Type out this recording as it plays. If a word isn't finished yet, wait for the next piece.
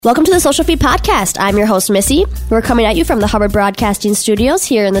Welcome to the Social Feed Podcast. I'm your host, Missy. We're coming at you from the Hubbard Broadcasting Studios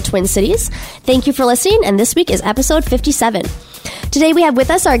here in the Twin Cities. Thank you for listening, and this week is episode 57. Today we have with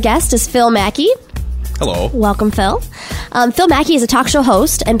us our guest is Phil Mackey. Hello. Welcome, Phil. Phil Mackey is a talk show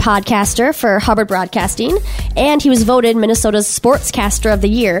host and podcaster for Hubbard Broadcasting, and he was voted Minnesota's Sportscaster of the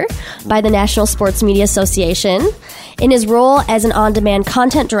Year by the National Sports Media Association. In his role as an on-demand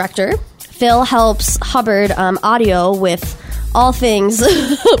content director, Phil helps Hubbard Audio with all things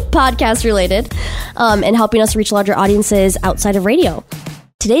podcast related, and helping us reach larger audiences outside of radio.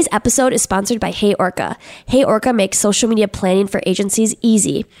 Today's episode is sponsored by Hey Orca. Hey Orca makes social media planning for agencies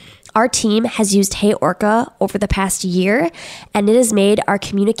easy. Our team has used Hey Orca over the past year, and it has made our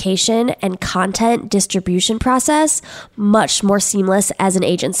communication and content distribution process much more seamless as an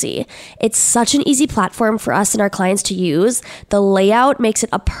agency. It's such an easy platform for us and our clients to use. The layout makes it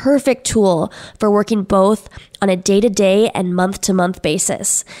a perfect tool for working both on a day-to-day and month-to-month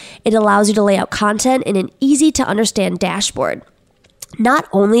basis. It allows you to lay out content in an easy-to-understand dashboard. Not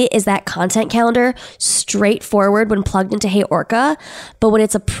only is that content calendar straightforward when plugged into Hey Orca, but when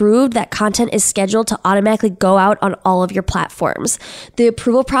it's approved, that content is scheduled to automatically go out on all of your platforms. The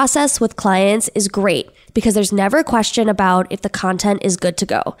approval process with clients is great because there's never a question about if the content is good to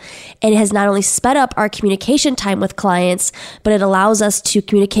go. And it has not only sped up our communication time with clients, but it allows us to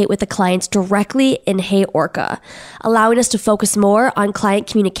communicate with the clients directly in Hey Orca, allowing us to focus more on client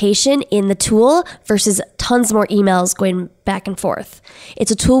communication in the tool versus tons more emails going back and forth.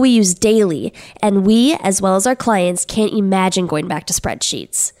 It's a tool we use daily, and we, as well as our clients, can't imagine going back to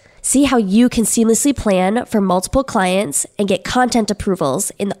spreadsheets. See how you can seamlessly plan for multiple clients and get content approvals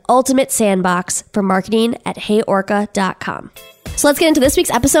in the ultimate sandbox for marketing at heyorca.com. So let's get into this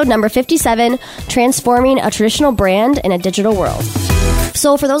week's episode, number 57, Transforming a Traditional Brand in a Digital World.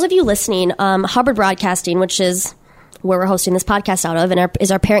 So for those of you listening, Hubbard Broadcasting, which is where we're hosting this podcast out of, and is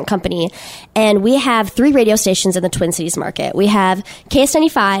our parent company. And we have 3 radio stations in the Twin Cities market. We have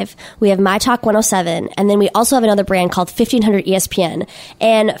KS95, we have My Talk 107, and then we also have another brand called 1500 ESPN.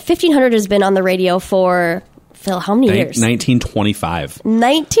 And 1500 has been on the radio for, Phil, how many years? 1925.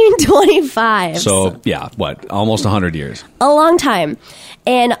 1925. So, yeah, almost 100 years. A long time.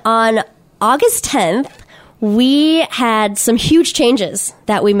 And on August 10th, we had some huge changes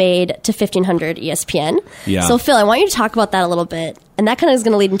that we made to 1500 ESPN. Yeah. So, Phil, I want you to talk about that a little bit. And that kind of is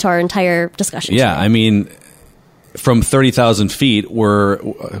going to lead into our entire discussion Yeah, today. I mean, from 30,000 feet,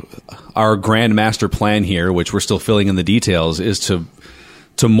 our grand master plan here, which we're still filling in the details, is to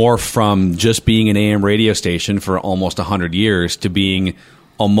morph from just being an AM radio station for almost 100 years to being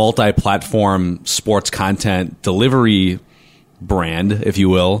a multi-platform sports content delivery brand, if you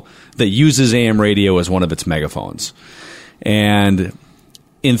will, that uses AM radio as one of its megaphones. And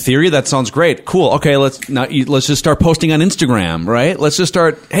in theory, that sounds great. Cool. Okay, let's just start posting on Instagram, right? Let's just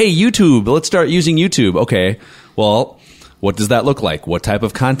start, hey, YouTube, let's start using YouTube. Okay, well, what does that look like? What type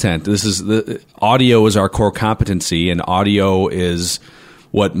of content? Audio is our core competency, and audio is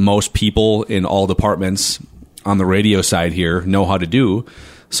what most people in all departments on the radio side here know how to do.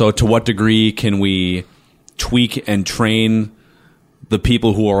 So to what degree can we tweak and train the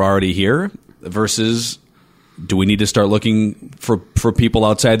people who are already here versus do we need to start looking for people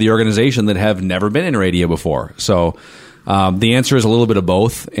outside the organization that have never been in radio before? So the answer is a little bit of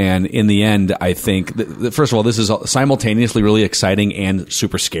both. And in the end, I think, first of all, this is simultaneously really exciting and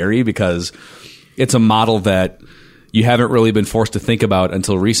super scary because it's a model that you haven't really been forced to think about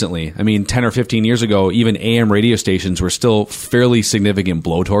until recently. I mean, 10 or 15 years ago, even AM radio stations were still fairly significant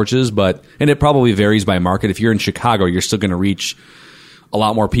blowtorches, and it probably varies by market. If you're in Chicago, you're still going to reach a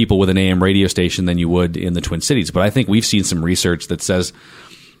lot more people with an AM radio station than you would in the Twin Cities. But I think we've seen some research that says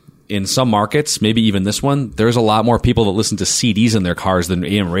in some markets, maybe even this one, there's a lot more people that listen to CDs in their cars than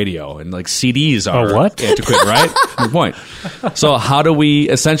AM radio. And like CDs are antiquated, right? Good point. So how do we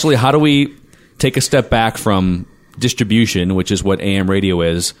take a step back from distribution, which is what AM radio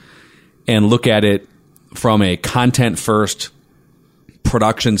is, and look at it from a content first,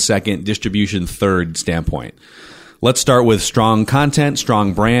 production second, distribution third standpoint? Let's start with strong content,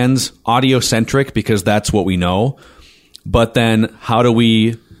 strong brands, audio-centric, because that's what we know. But then how do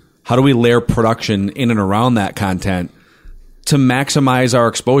we layer production in and around that content to maximize our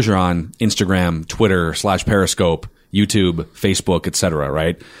exposure on Instagram, Twitter, /Periscope, YouTube, Facebook, etc.,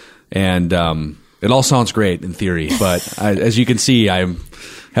 right? And it all sounds great in theory, but as you can see, I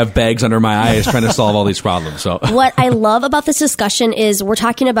have bags under my eyes trying to solve all these problems. So what I love about this discussion is we're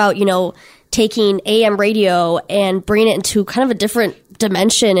talking about, taking AM radio and bringing it into kind of a different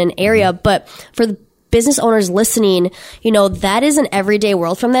dimension and area. But for the business owners listening, that is an everyday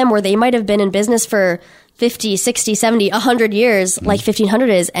world from them where they might have been in business for 50, 60, 70, 100 years like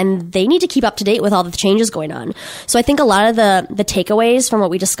 1500 is, and they need to keep up to date with all the changes going on. So I think a lot of the takeaways from what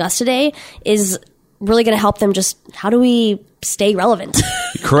we discussed today is really going to help them just, how do we stay relevant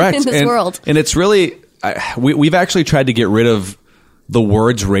correct in this world? And it's really, we've actually tried to get rid of the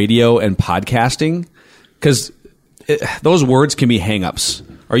words radio and podcasting, because those words can be hang-ups.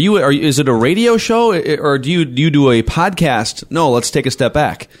 Is it a radio show, or do you do a podcast? No, let's take a step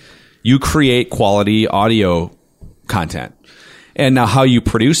back. You create quality audio content. And now how you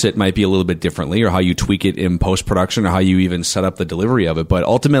produce it might be a little bit differently, or how you tweak it in post-production, or how you even set up the delivery of it. But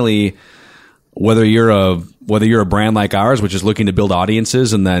ultimately, whether you're a brand like ours, which is looking to build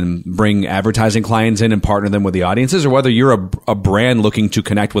audiences and then bring advertising clients in and partner them with the audiences, or whether you're a brand looking to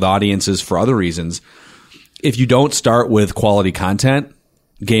connect with audiences for other reasons, if you don't start with quality content,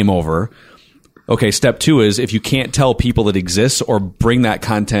 game over. Okay, step 2 is if you can't tell people it exists or bring that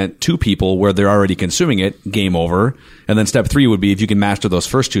content to people where they're already consuming it, game over. And then step 3 would be if you can master those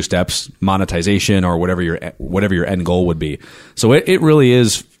first 2 steps, monetization or whatever your end goal would be. So it really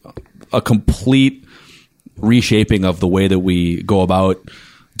is a complete reshaping of the way that we go about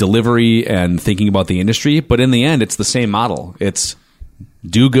delivery and thinking about the industry. But in the end, it's the same model. It's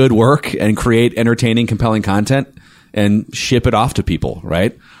do good work and create entertaining, compelling content and ship it off to people,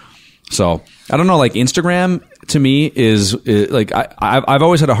 right? So I don't know, like Instagram to me is like I've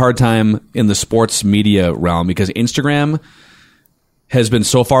always had a hard time in the sports media realm, because Instagram has been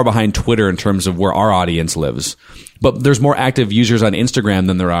so far behind Twitter in terms of where our audience lives. But there's more active users on Instagram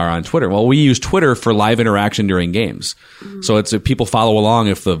than there are on Twitter. Well, we use Twitter for live interaction during games. So it's if people follow along,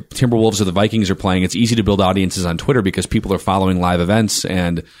 if the Timberwolves or the Vikings are playing, it's easy to build audiences on Twitter because people are following live events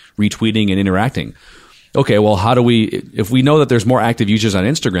and retweeting and interacting. Okay, well, if we know that there's more active users on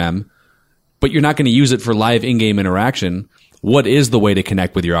Instagram, but you're not going to use it for live in-game interaction, what is the way to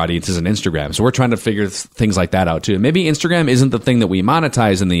connect with your audiences on Instagram? So we're trying to figure things like that out too. Maybe Instagram isn't the thing that we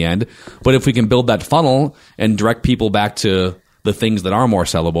monetize in the end, but if we can build that funnel and direct people back to the things that are more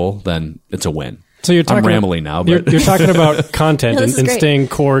sellable, then it's a win. So you're talking I'm rambling now, but you're talking about content No, and staying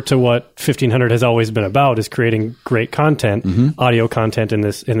core to what 1500 has always been about, is creating great content, audio content in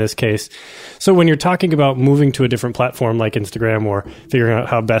this case. So when you're talking about moving to a different platform like Instagram, or figuring out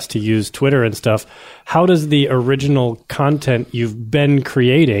how best to use Twitter and stuff, how does the original content you've been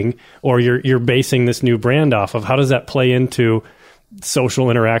creating, or you're basing this new brand off of, how does that play into social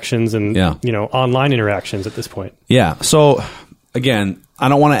interactions and online interactions at this point? Yeah. So again, I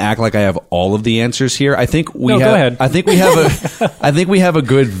don't want to act like I have all of the answers here. I think we go ahead. I think we have a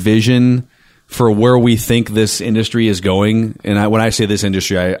good vision for where we think this industry is going. And when I say this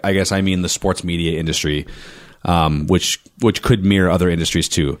industry, I guess I mean the sports media industry, which could mirror other industries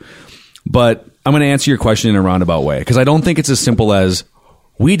too. But I'm going to answer your question in a roundabout way, because I don't think it's as simple as,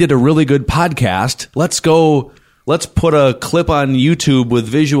 we did a really good podcast, let's put a clip on YouTube with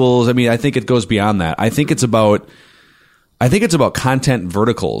visuals. I mean, I think it goes beyond that. I think it's about content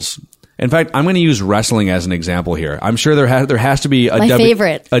verticals. In fact, I'm going to use wrestling as an example here. I'm sure there has to be a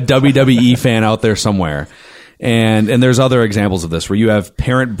WWE fan out there somewhere. And there's other examples of this where you have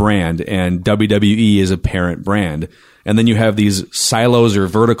parent brand and WWE is a parent brand. And then you have these silos or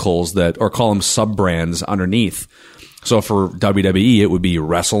verticals or call them sub-brands underneath. So for WWE, it would be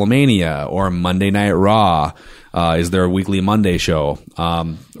WrestleMania or Monday Night Raw. Is there a weekly Monday show?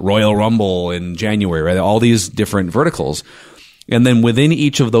 Royal Rumble in January, right? All these different verticals. And then within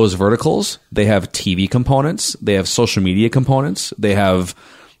each of those verticals, they have TV components, they have social media components, they have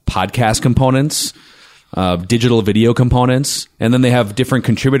podcast components, digital video components, and then they have different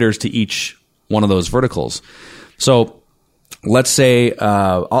contributors to each one of those verticals. So let's say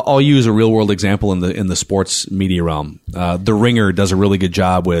I'll use a real world example in the sports media realm. The Ringer does a really good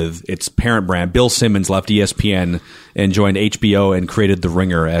job with its parent brand. Bill Simmons left ESPN and joined HBO and created The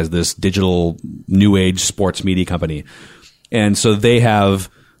Ringer as this digital new age sports media company. And so they have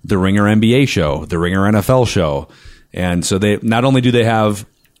the Ringer NBA show, the Ringer NFL show. And so they not only do they have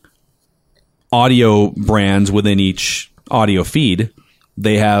audio brands within each audio feed,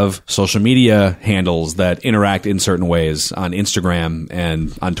 they have social media handles that interact in certain ways on Instagram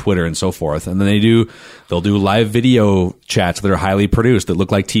and on Twitter and so forth. And then they'll do live video chats that are highly produced that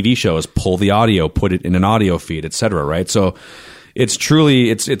look like TV shows, pull the audio, put it in an audio feed, et cetera, right? So it's truly,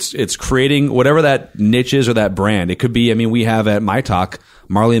 it's creating whatever that niche is or that brand. It could be, I mean, we have at My Talk,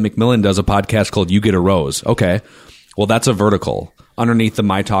 Marley McMillan does a podcast called You Get a Rose. Okay. Well, that's a vertical underneath the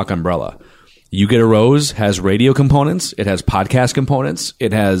My Talk umbrella. You Get a Rose has radio components. It has podcast components.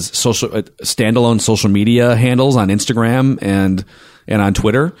 It has standalone social media handles on Instagram and on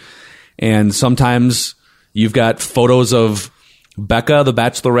Twitter. And sometimes you've got photos of Becca the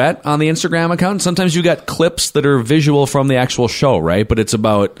Bachelorette on the Instagram account. Sometimes you got clips that are visual from the actual show, right? But it's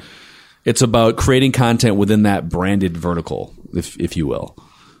about creating content within that branded vertical, if you will.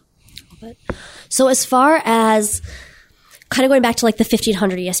 So as far as kind of going back to like the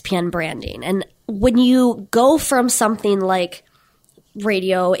 1500 ESPN branding, and when you go from something like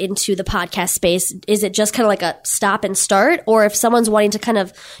radio into the podcast space, is it just kind of like a stop and start? Or if someone's wanting to kind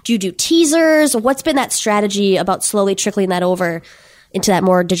of, do you do teasers? What's been that strategy about slowly trickling that over into that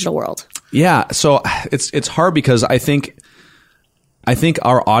more digital world? Yeah. So it's hard because I think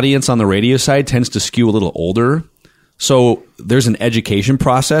our audience on the radio side tends to skew a little older. So there's an education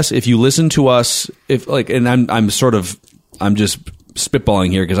process. If you listen to us, and I'm just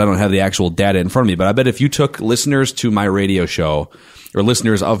spitballing here because I don't have the actual data in front of me, but I bet if you took listeners to my radio show or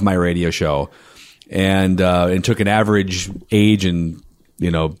listeners of my radio show and took an average age and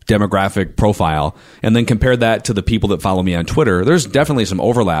demographic profile and then compared that to the people that follow me on Twitter, there's definitely some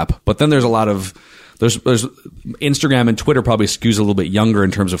overlap, but then there's a lot of there's Instagram and Twitter probably skews a little bit younger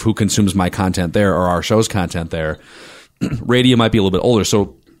in terms of who consumes my content there or our show's content there. Radio might be a little bit older.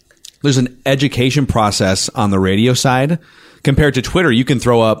 So there's an education process on the radio side. Compared to Twitter, you can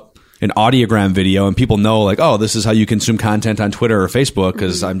throw up an audiogram video and people know like, oh, this is how you consume content on Twitter or Facebook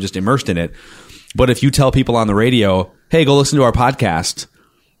because I'm just immersed in it. But if you tell people on the radio, hey, go listen to our podcast,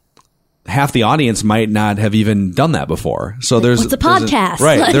 half the audience might not have even done that before. So there's a podcast.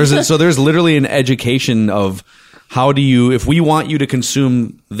 Right. There's literally an education of how do you, if we want you to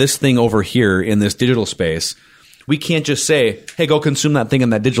consume this thing over here in this digital space, we can't just say, hey, go consume that thing in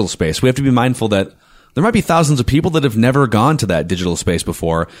that digital space. We have to be mindful that there might be thousands of people that have never gone to that digital space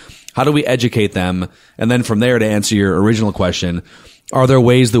before. How do we educate them? And then from there, to answer your original question, are there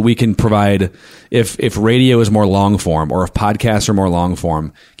ways that we can provide, if radio is more long form or if podcasts are more long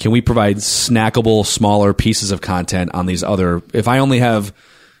form, can we provide snackable, smaller pieces of content on these other, if I only have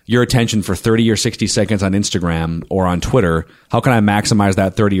your attention for 30 or 60 seconds on Instagram or on Twitter, how can I maximize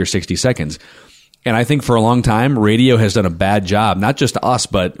that 30 or 60 seconds? And I think for a long time, radio has done a bad job, not just us,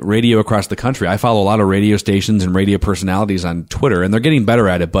 but radio across the country. I follow a lot of radio stations and radio personalities on Twitter, and they're getting better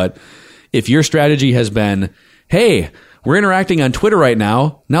at it. But if your strategy has been, hey, we're interacting on Twitter right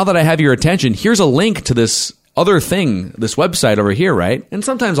now. Now that I have your attention, here's a link to this other thing, this website over here, right? And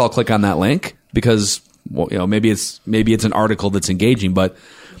sometimes I'll click on that link because, well, maybe it's an article that's engaging, but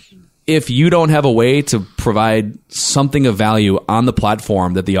if you don't have a way to provide something of value on the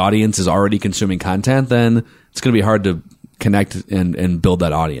platform that the audience is already consuming content, then it's going to be hard to connect and build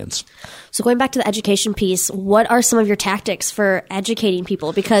that audience. So going back to the education piece, what are some of your tactics for educating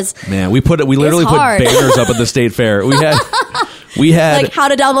people? Because man, we literally put banners up at the state fair. We had like how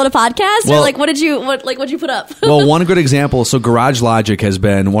to download a podcast, or like what'd you put up? Well, one good example. So Garage Logic has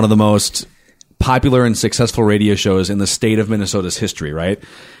been one of the most popular and successful radio shows in the state of Minnesota's history, right?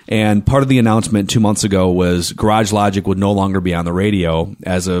 And part of the announcement 2 months ago was Garage Logic would no longer be on the radio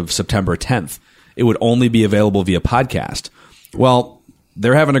as of September 10th. It would only be available via podcast. Well,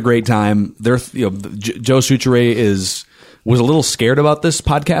 they're having a great time. Joe Suchere was a little scared about this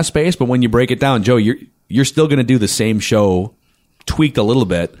podcast space, but when you break it down, Joe, you're still going to do the same show, tweaked a little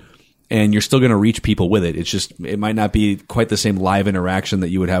bit, and you're still going to reach people with it. It's just, it might not be quite the same live interaction that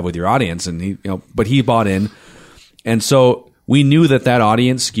you would have with your audience. And but he bought in. And so we knew that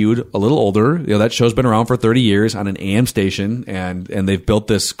audience skewed a little older. That show's been around for 30 years on an AM station, and they've built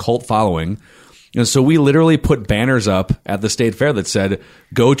this cult following. And so we literally put banners up at the state fair that said,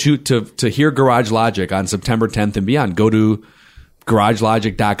 go to hear Garage Logic on September 10th and beyond, go to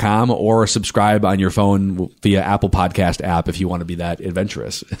garagelogic.com or subscribe on your phone via Apple Podcast app if you want to be that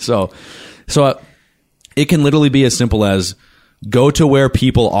adventurous. So it can literally be as simple as go to where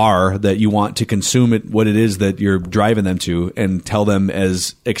people are that you want to consume it, what it is that you're driving them to, and tell them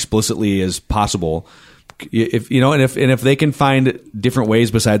as explicitly as possible. If they can find different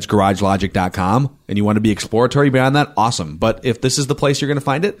ways besides garagelogic.com and you want to be exploratory beyond that, awesome. But if this is the place you're going to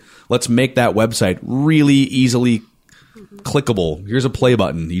find it, let's make that website really easily clickable. Here's a play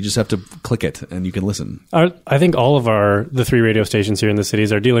button. You just have to click it and you can listen. I think all of the 3 radio stations here in the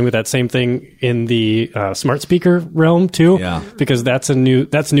cities are dealing with that same thing in the smart speaker realm too. Yeah. Because that's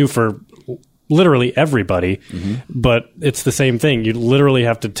new for literally everybody, but it's the same thing. You literally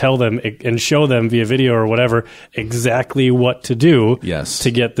have to tell them and show them via video or whatever exactly what to do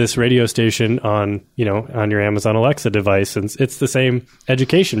to get this radio station on your Amazon Alexa device. And it's the same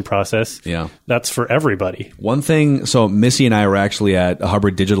education process. Yeah. That's for everybody. One thing, so Missy and I were actually at a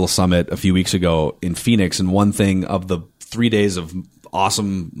Hubbard Digital Summit a few weeks ago in Phoenix, and one thing of the 3 days of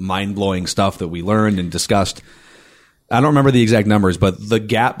awesome, mind-blowing stuff that we learned and discussed, I don't remember the exact numbers, but the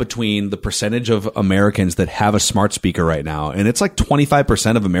gap between the percentage of Americans that have a smart speaker right now, and it's like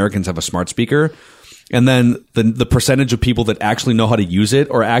 25% of Americans have a smart speaker. And then the percentage of people that actually know how to use it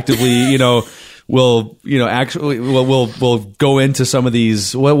or actively, will go into some of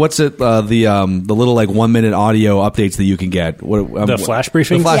these. What's it? The little like 1 minute audio updates that you can get. The flash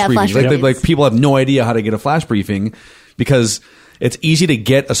briefing. The flash Yeah, briefing. flash briefings. Like people have no idea how to get a flash briefing because it's easy to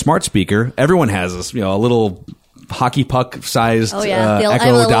get a smart speaker. Everyone has this, a little hockey puck sized I have a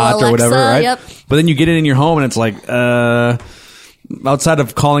Echo little Dot or whatever, Alexa, right? yep. But then you get it in your home and it's like, outside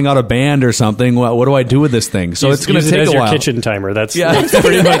of calling out a band or something, what do I do with this thing? So it's going to take as a your while. kitchen timer. That's Yeah.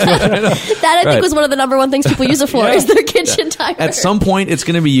 pretty much That I think was one of the number one things people use it for is their kitchen timer. At some point, it's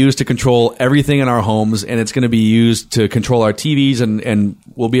going to be used to control everything in our homes, and it's going to be used to control our TVs, and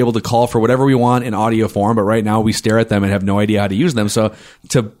we'll be able to call for whatever we want in audio form. But right now, we stare at them and have no idea how to use them. So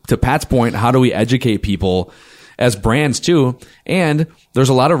to Pat's point, how do we educate people as brands too? And there's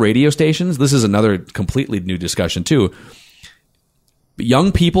a lot of radio stations. This is another completely new discussion too.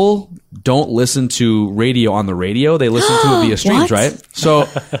 Young people don't listen to radio on the radio. They listen to it via streams, What? right? So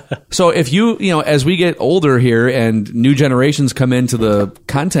if as we get older here and new generations come into the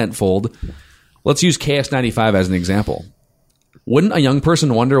content fold, let's use KS95 as an example. Wouldn't a young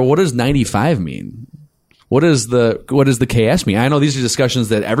person wonder, what does 95 mean? What does the KS mean? I know these are discussions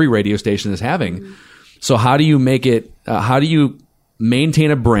that every radio station is having. So how do you make it, how do you maintain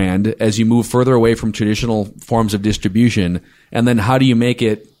a brand as you move further away from traditional forms of distribution? And then how do you make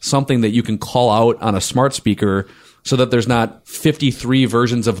it something that you can call out on a smart speaker so that there's not 53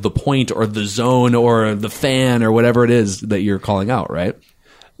 versions of the point or the zone or the fan or whatever it is that you're calling out, right?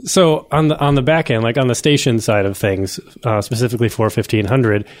 So on the back end, like on the station side of things, specifically for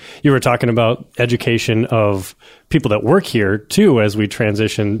 1500, you were talking about education of people that work here too as we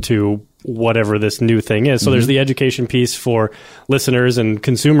transition to whatever this new thing is. So there's the education piece for listeners and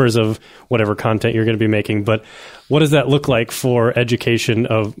consumers of whatever content you're going to be making. But what does that look like for education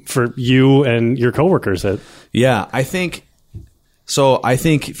for you and your coworkers? Yeah, I think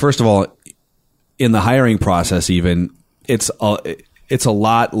first of all, in the hiring process, even it's a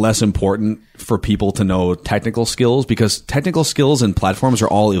lot less important for people to know technical skills because technical skills and platforms are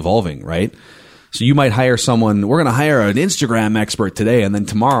all evolving, right? So you might hire someone, we're going to hire an Instagram expert today, and then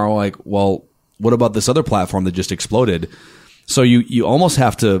tomorrow, like, well, what about this other platform that just exploded? So you almost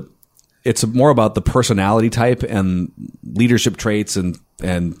have to, it's more about the personality type and leadership traits and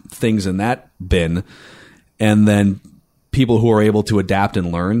things in that bin, and then people who are able to adapt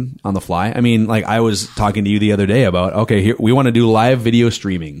and learn on the fly. I mean, like I was talking to you the other day about, okay, here we want to do live video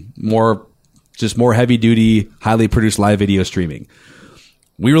streaming, more heavy duty, highly produced live video streaming.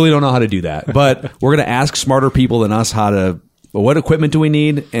 We really don't know how to do that, but we're going to ask smarter people than us what equipment do we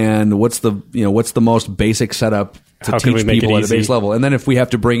need and what's the most basic setup to teach people at a base level. And then if we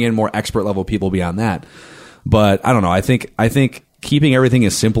have to bring in more expert level people beyond that. But I don't know. I think keeping everything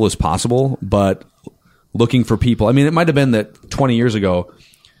as simple as possible, but looking for people. I mean, it might have been that 20 years ago,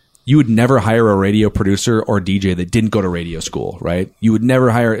 you would never hire a radio producer or DJ that didn't go to radio school, right? You would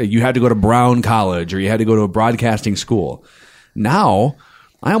never you had to go to Brown College or you had to go to a broadcasting school. Now,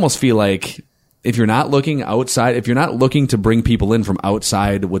 I almost feel like if you're not looking outside, if you're not looking to bring people in from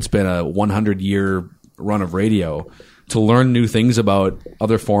outside what's been a 100-year run of radio to learn new things about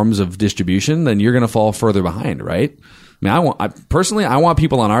other forms of distribution, then you're going to fall further behind, right? I mean, I want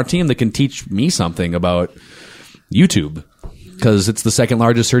people on our team that can teach me something about YouTube because it's the second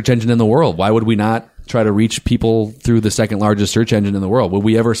largest search engine in the world. Why would we not try to reach people through the second largest search engine in the world? Would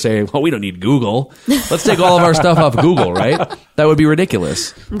we ever say, well, we don't need Google. Let's take all of our stuff off Google, right? That would be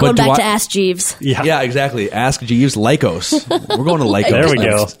ridiculous. I'm going back to Ask Jeeves. Yeah, exactly. Ask Jeeves. Lycos. We're going to Lycos. There we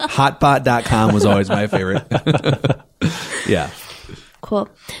go. Hotpot.com was always my favorite. Yeah. Cool.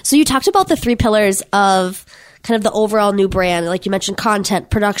 So you talked about the 3 pillars of kind of the overall new brand, like you mentioned,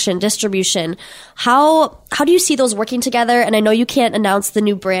 content, production, distribution. How do you see those working together? And I know you can't announce the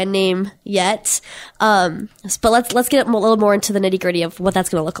new brand name yet, but let's get a little more into the nitty gritty of what that's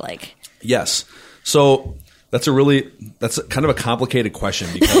going to look like. Yes. So that's kind of a complicated question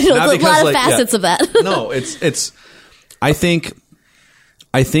because There's a lot of facets of that. No, it's. I think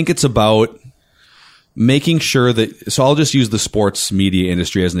it's about making sure that, so I'll just use the sports media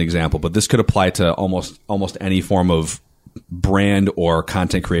industry as an example, but this could apply to almost any form of brand or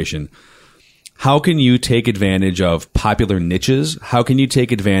content creation. How can you take advantage of popular niches? How can you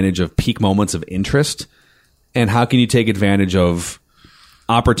take advantage of peak moments of interest? And how can you take advantage of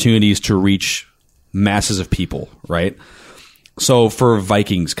opportunities to reach masses of people, right? So for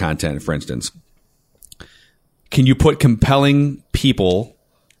Vikings content, for instance, can you put compelling people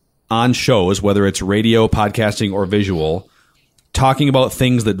on shows, whether it's radio, podcasting, or visual, talking about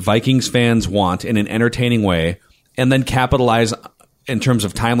things that Vikings fans want in an entertaining way, and then capitalize in terms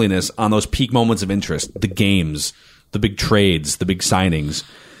of timeliness on those peak moments of interest, the games, the big trades, the big signings.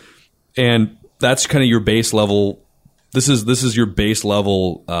 And that's kind of your base level. This is your base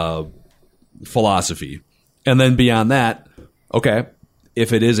level philosophy. And then beyond that, okay,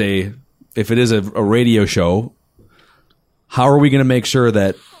 if it is a radio show, how are we going to make sure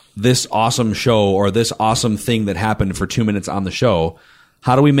that this awesome show or this awesome thing that happened for 2 minutes on the show,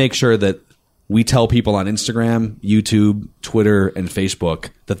 how do we make sure that we tell people on Instagram, YouTube, Twitter, and Facebook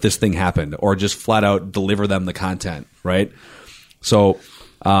that this thing happened, or just flat out deliver them the content, right? So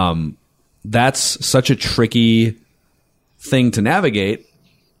that's such a tricky thing to navigate,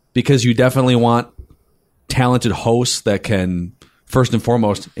 because you definitely want talented hosts that can, first and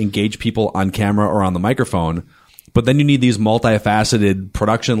foremost, engage people on camera or on the microphone. But then you need these multifaceted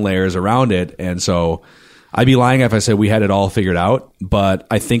production layers around it. And so I'd be lying if I said we had it all figured out, but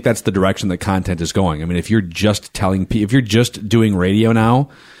I think that's the direction that content is going. I mean, if you're just if you're just doing radio now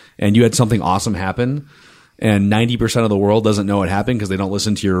and you had something awesome happen and 90% of the world doesn't know it happened because they don't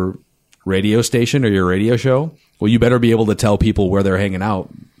listen to your radio station or your radio show, well, you better be able to tell people where they're hanging out.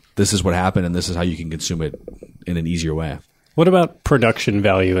 This is what happened, and this is how you can consume it in an easier way. What about production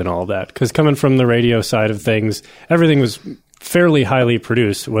value and all that? Because coming from the radio side of things, everything was fairly highly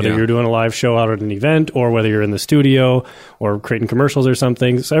produced, whether you're doing a live show out at an event or whether you're in the studio or creating commercials or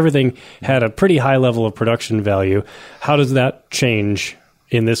something. So everything had a pretty high level of production value. How does that change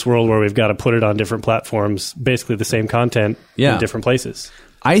in this world where we've got to put it on different platforms, basically the same content in different places?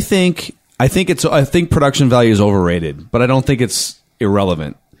 I think production value is overrated, but I don't think it's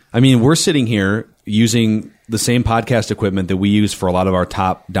irrelevant. I mean, we're sitting here using the same podcast equipment that we use for a lot of our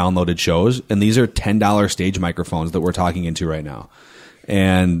top downloaded shows, and these are $10 stage microphones that we're talking into right now.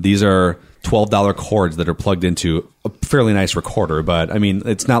 And these are $12 cords that are plugged into a fairly nice recorder, but I mean,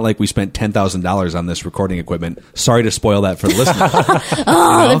 it's not like we spent $10,000 on this recording equipment. Sorry to spoil that for the listeners.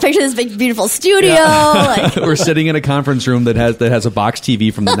 The picture of this big, beautiful studio. Yeah. Like. We're sitting in a conference room that has a box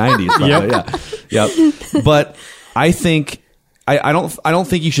TV from the 90s. Yep. But I think I don't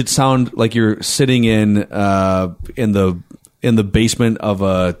think you should sound like you're sitting in the basement of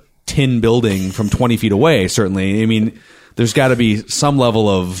a tin building from 20 feet away. Certainly, I mean, there's got to be some level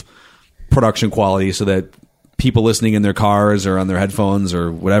of production quality so that people listening in their cars or on their headphones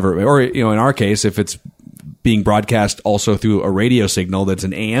or whatever, or in our case, if it's being broadcast also through a radio signal that's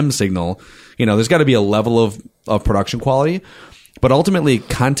an AM signal, there's got to be a level of production quality. But ultimately,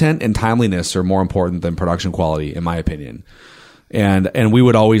 content and timeliness are more important than production quality, in my opinion. And we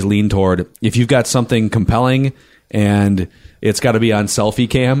would always lean toward, if you've got something compelling and it's got to be on selfie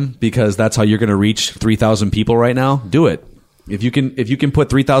cam because that's how you're going to reach 3,000 people right now, do it. If you can put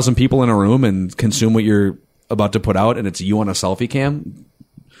 3,000 people in a room and consume what you're about to put out and it's you on a selfie cam,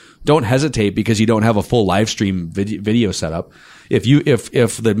 don't hesitate because you don't have a full live stream video setup. If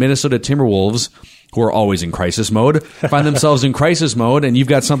the Minnesota Timberwolves, who are always in crisis mode, find themselves in crisis mode and you've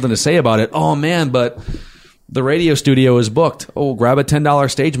got something to say about it, oh man, but the radio studio is booked. Oh, grab a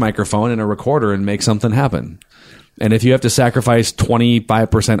 $10 stage microphone and a recorder and make something happen. And if you have to sacrifice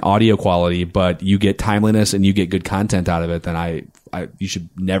 25% audio quality, but you get timeliness and you get good content out of it, then you should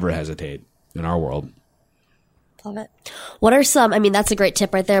never hesitate in our world. Love it. What are some, that's a great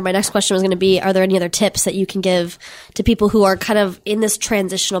tip right there. My next question was going to be, are there any other tips that you can give to people who are kind of in this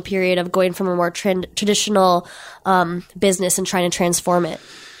transitional period of going from a more traditional business and trying to transform it?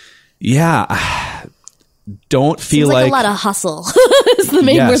 Yeah. Don't feel like a lot of hustle is the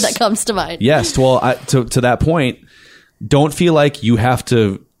main word that comes to mind. Yes. Well, to that point, don't feel like you have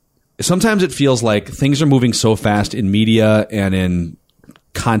to. Sometimes it feels like things are moving so fast in media and in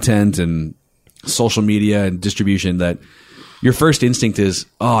content and social media and distribution that your first instinct is,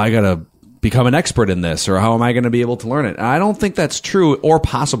 oh, I got to become an expert in this, or how am I going to be able to learn it? And I don't think that's true or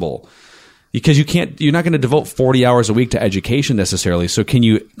possible. Because you're not going to devote 40 hours a week to education necessarily. So can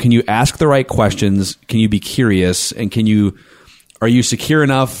you ask the right questions? Can you be curious? And are you secure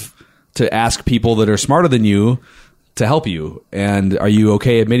enough to ask people that are smarter than you to help you? And are you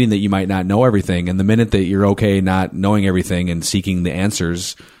okay admitting that you might not know everything? And the minute that you're okay not knowing everything and seeking the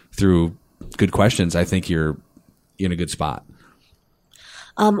answers through good questions, I think you're in a good spot.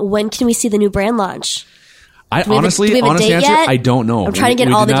 When can we see the new brand launch? Honestly answer, yet? I don't know. I'm trying to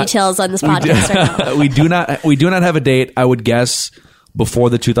get all the details on this podcast right now. We do not have a date. I would guess before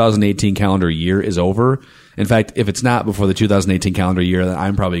the 2018 calendar year is over. In fact, if it's not before the 2018 calendar year, then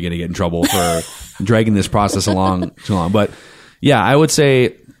I'm probably going to get in trouble for dragging this process along too long. But yeah, I would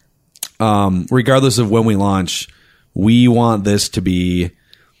say, regardless of when we launch, we want this to be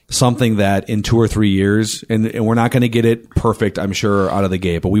something that in 2 or 3 years, and we're not going to get it perfect, I'm sure, out of the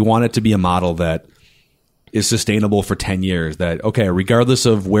gate, but we want it to be a model that is sustainable for 10 years, that, okay, regardless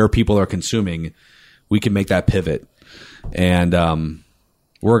of where people are consuming, we can make that pivot. And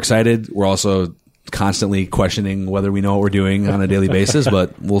we're excited. We're also constantly questioning whether we know what we're doing on a daily basis,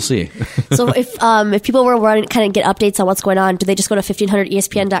 but we'll see. So if people were wanting to kind of get updates on what's going on, do they just go to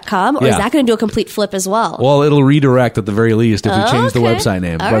 1500ESPN.com, or is that going to do a complete flip as well? Well, it'll redirect at the very least if we change the website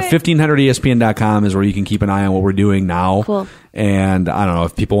name. But 1500ESPN.com is where you can keep an eye on what we're doing now. Cool. And I don't know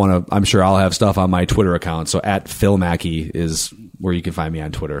if people want to, I'm sure I'll have stuff on my Twitter account. So at Phil Mackey is where you can find me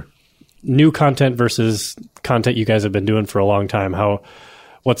on Twitter. New content versus content you guys have been doing for a long time.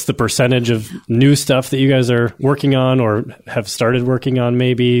 What's the percentage of new stuff that you guys are working on or have started working on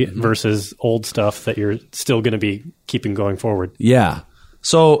maybe versus old stuff that you're still going to be keeping going forward? Yeah.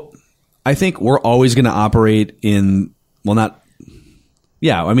 So I think we're always going to operate in,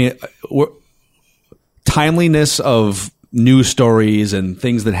 timeliness of news stories and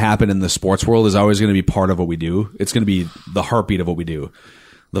things that happen in the sports world is always going to be part of what we do. It's going to be the heartbeat of what we do.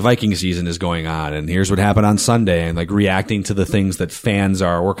 The Viking season is going on, and here's what happened on Sunday, and like reacting to the things that fans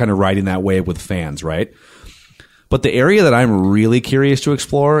are. We're kind of riding that wave with fans, right? But the area that I'm really curious to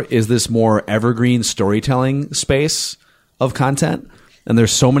explore is this more evergreen storytelling space of content. And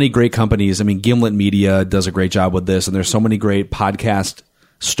there's so many great companies. I mean, Gimlet Media does a great job with this, and there's so many great podcast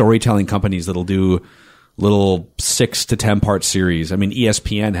storytelling companies that'll do little 6 to 10 part series. I mean,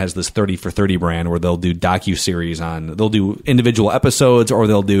 ESPN has this 30 for 30 brand where they'll do docu-series they'll do individual episodes, or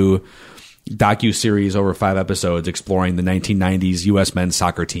they'll do docu-series over 5 episodes exploring the 1990s U.S. men's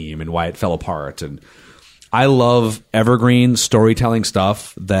soccer team and why it fell apart. And I love evergreen storytelling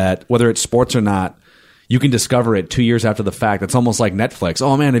stuff that, whether it's sports or not, you can discover it 2 years after the fact. It's almost like Netflix.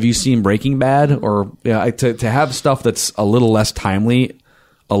 Oh man, have you seen Breaking Bad? Or to have stuff that's a little less timely,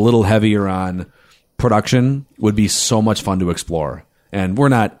 a little heavier on production would be so much fun to explore. And we're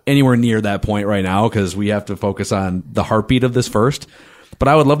not anywhere near that point right now because we have to focus on the heartbeat of this first. But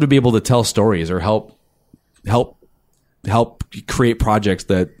I would love to be able to tell stories or help create projects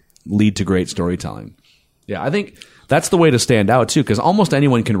that lead to great storytelling. Yeah, I think that's the way to stand out too, because almost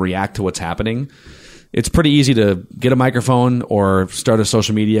anyone can react to what's happening. It's pretty easy to get a microphone or start a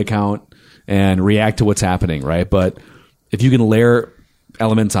social media account and react to what's happening, right? But if you can layer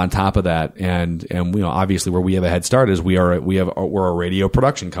elements on top of that, and obviously where we have a head start is we're a radio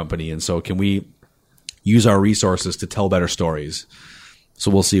production company, and so can we use our resources to tell better stories? So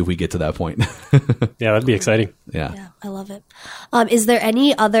we'll see if we get to that point. Yeah, that'd be exciting. Yeah, I love it. Is there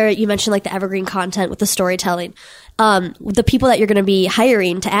any other, you mentioned like the evergreen content with the storytelling, the people that you're going to be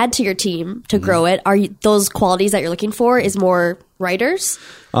hiring to add to your team to grow it, those qualities that you're looking for is more writers?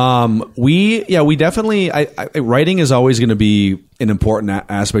 We definitely, writing is always going to be an important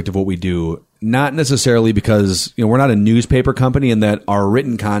aspect of what we do. Not necessarily because, we're not a newspaper company and that our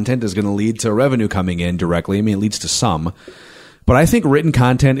written content is going to lead to revenue coming in directly. I mean, it leads to some. But I think written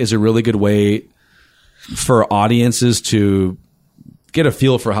content is a really good way for audiences to get a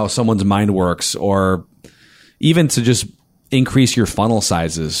feel for how someone's mind works, or even to just increase your funnel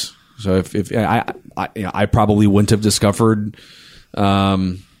sizes. So if I probably wouldn't have discovered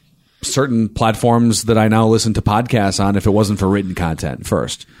certain platforms that I now listen to podcasts on if it wasn't for written content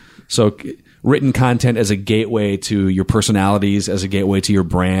first. So written content as a gateway to your personalities, as a gateway to your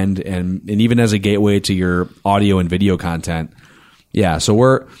brand, and even as a gateway to your audio and video content. Yeah,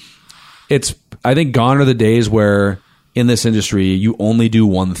 so I think gone are the days where in this industry you only do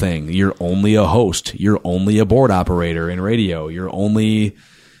one thing. You're only a host. You're only a board operator in radio. You're only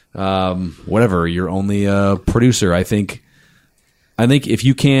whatever. You're only a producer. I think if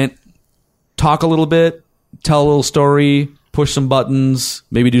you can't talk a little bit, tell a little story, push some buttons,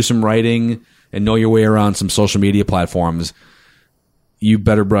 maybe do some writing, and know your way around some social media platforms, you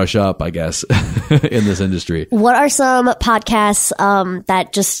better brush up, I guess, in this industry. What are some podcasts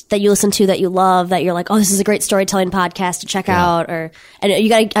that you listen to that you love, that you're like, oh, this is a great storytelling podcast to check out? And you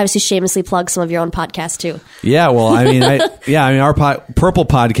got to obviously shamelessly plug some of your own podcasts too. Yeah, well, I mean, our Purple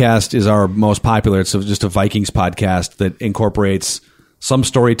podcast is our most popular. It's just a Vikings podcast that incorporates some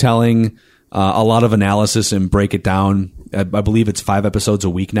storytelling, a lot of analysis, and break it down. I believe it's 5 episodes a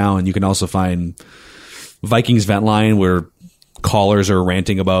week now, and you can also find Vikings Vent Line, where callers are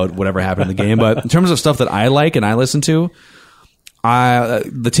ranting about whatever happened in the game. But in terms of stuff that I like and I listen to,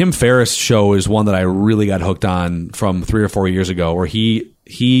 the Tim Ferriss show is one that I really got hooked on from 3 or 4 years ago, where he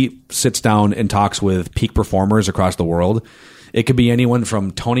sits down and talks with peak performers across the world. It could be anyone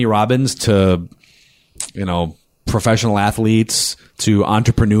from Tony Robbins to, professional athletes to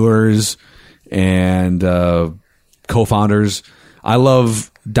entrepreneurs and co-founders. I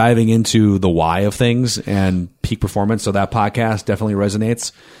love diving into the why of things and peak performance. So that podcast definitely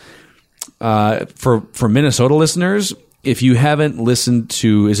resonates. For Minnesota listeners, if you haven't listened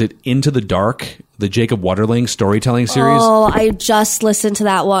to, is it Into the Dark, the Jacob Wetterling storytelling series? Oh, I just listened to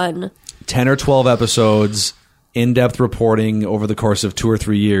that one. 10 or 12 episodes, in-depth reporting over the course of 2 or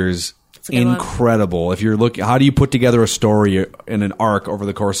 3 years. Incredible. One. If you're looking, how do you put together a story in an arc over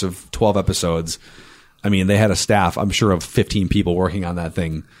the course of 12 episodes? I mean, they had a staff, I'm sure, of 15 people working on that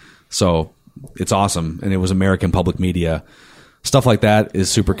thing. So it's awesome. And it was American public media. Stuff like that is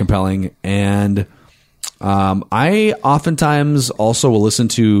super compelling. And I oftentimes also will listen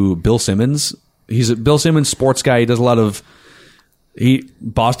to Bill Simmons. He's a Bill Simmons sports guy. He does a lot of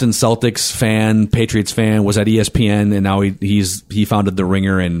Boston Celtics fan, Patriots fan, was at ESPN, and now he founded The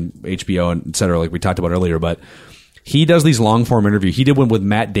Ringer and HBO and et cetera, like we talked about earlier. But he does these long form interviews. He did one with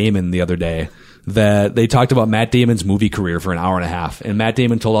Matt Damon the other day that they talked about Matt Damon's movie career for an hour and a half. And Matt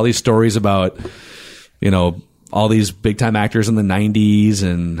Damon told all these stories about, all these big time actors in the 90s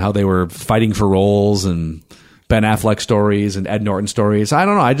and how they were fighting for roles, and Ben Affleck stories and Ed Norton stories. I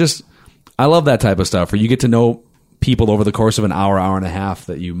don't know. I love that type of stuff where you get to know people over the course of an hour and a half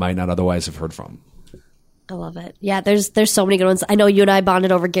that you might not otherwise have heard from. I love it. Yeah, there's so many good ones. I know you and I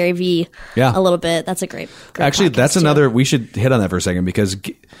bonded over Gary Vee a little bit. That's a great Actually, that's another, we should hit on that for a second, because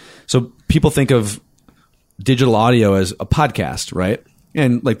so people think of digital audio as a podcast, right?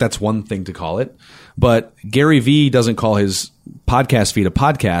 And like that's one thing to call it. But Gary Vee doesn't call his podcast feed a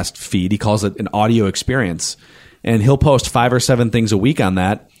podcast feed. He calls it an audio experience. And he'll post 5 or 7 things a week on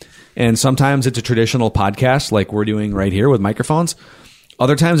that. And sometimes it's a traditional podcast like we're doing right here with microphones.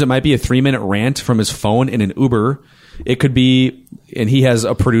 Other times it might be a 3-minute rant from his phone in an Uber. It could be, and he has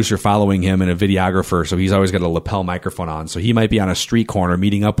a producer following him and a videographer, so he's always got a lapel microphone on. So he might be on a street corner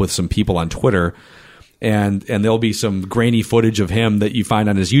meeting up with some people on Twitter, and there'll be some grainy footage of him that you find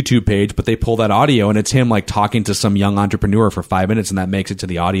on his YouTube page, but they pull that audio and it's him like talking to some young entrepreneur for 5 minutes, and that makes it to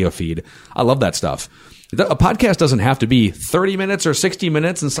the audio feed. I love that stuff. A podcast doesn't have to be 30 minutes or 60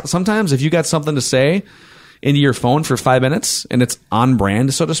 minutes. And sometimes if you got something to say into your phone for 5 minutes and it's on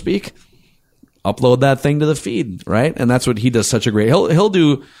brand, so to speak, upload that thing to the feed, right? And that's what he does such a great. He'll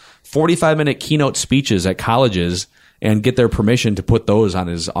do 45-minute keynote speeches at colleges and get their permission to put those on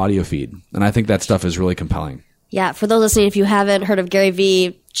his audio feed. And I think that stuff is really compelling. Yeah, for those listening, if you haven't heard of Gary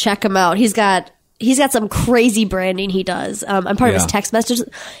Vee, check him out. He's got some crazy branding he does. I'm part of his text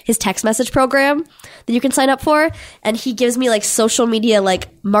message program that you can sign up for. And he gives me like social media, like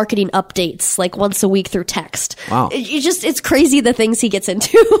marketing updates, like once a week through text. Wow. It's crazy the things he gets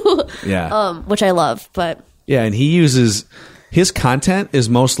into. Which I love, but yeah. And he uses, his content is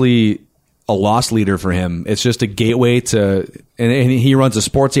mostly a loss leader for him. It's just a gateway to, and he runs a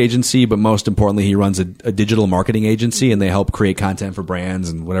sports agency, but most importantly, he runs a digital marketing agency, and they help create content for brands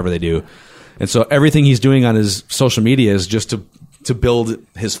and whatever they do. And so everything he's doing on his social media is just to build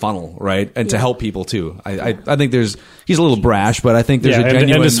his funnel, right? And to help people too. I think he's a little brash, but I think there's a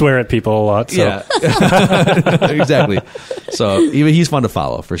genuine... And to swear at people a lot. So. Yeah, exactly. So he's fun to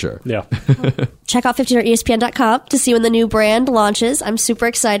follow for sure. Yeah. Check out 1500ESPN.com to see when the new brand launches. I'm super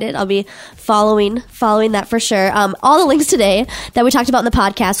excited. I'll be following that for sure. All the links today that we talked about in the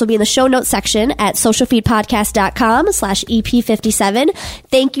podcast will be in the show notes section at socialfeedpodcast.com/EP57.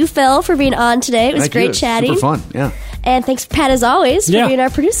 Thank you, Phil, for being on today. It was great chatting. Super fun. Yeah. And thanks, Pat, as always, for being our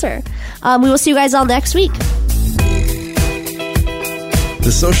producer. We will see you guys all next week.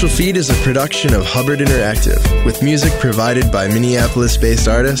 The Social Feed is a production of Hubbard Interactive, with music provided by Minneapolis-based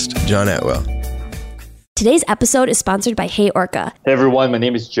artist John Atwell. Today's episode is sponsored by Hey Orca. Hey everyone, my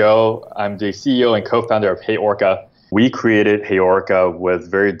name is Joe. I'm the CEO and co-founder of Hey Orca. We created Hey Orca with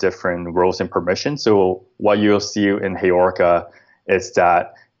very different roles and permissions. So what you'll see in Hey Orca is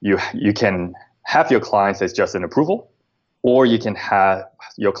that you can have your clients as just an approval, or you can have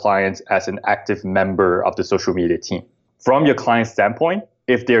your clients as an active member of the social media team. From your client standpoint,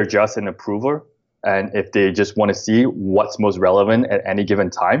 if they're just an approver and if they just want to see what's most relevant at any given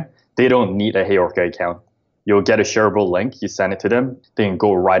time, they don't need a Hey Orca account. You'll get a shareable link, you send it to them, they can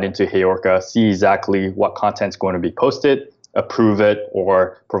go right into Hey Orca, see exactly what content's going to be posted, approve it,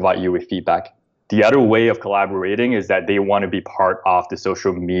 or provide you with feedback. The other way of collaborating is that they want to be part of the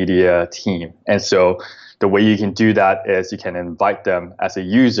social media team. And so the way you can do that is you can invite them as a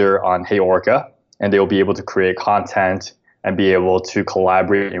user on Hey Orca, and they'll be able to create content and be able to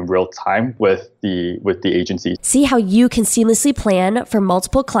collaborate in real time with the agency. See how you can seamlessly plan for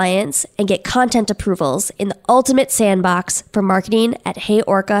multiple clients and get content approvals in the ultimate sandbox for marketing at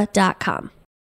heyorca.com.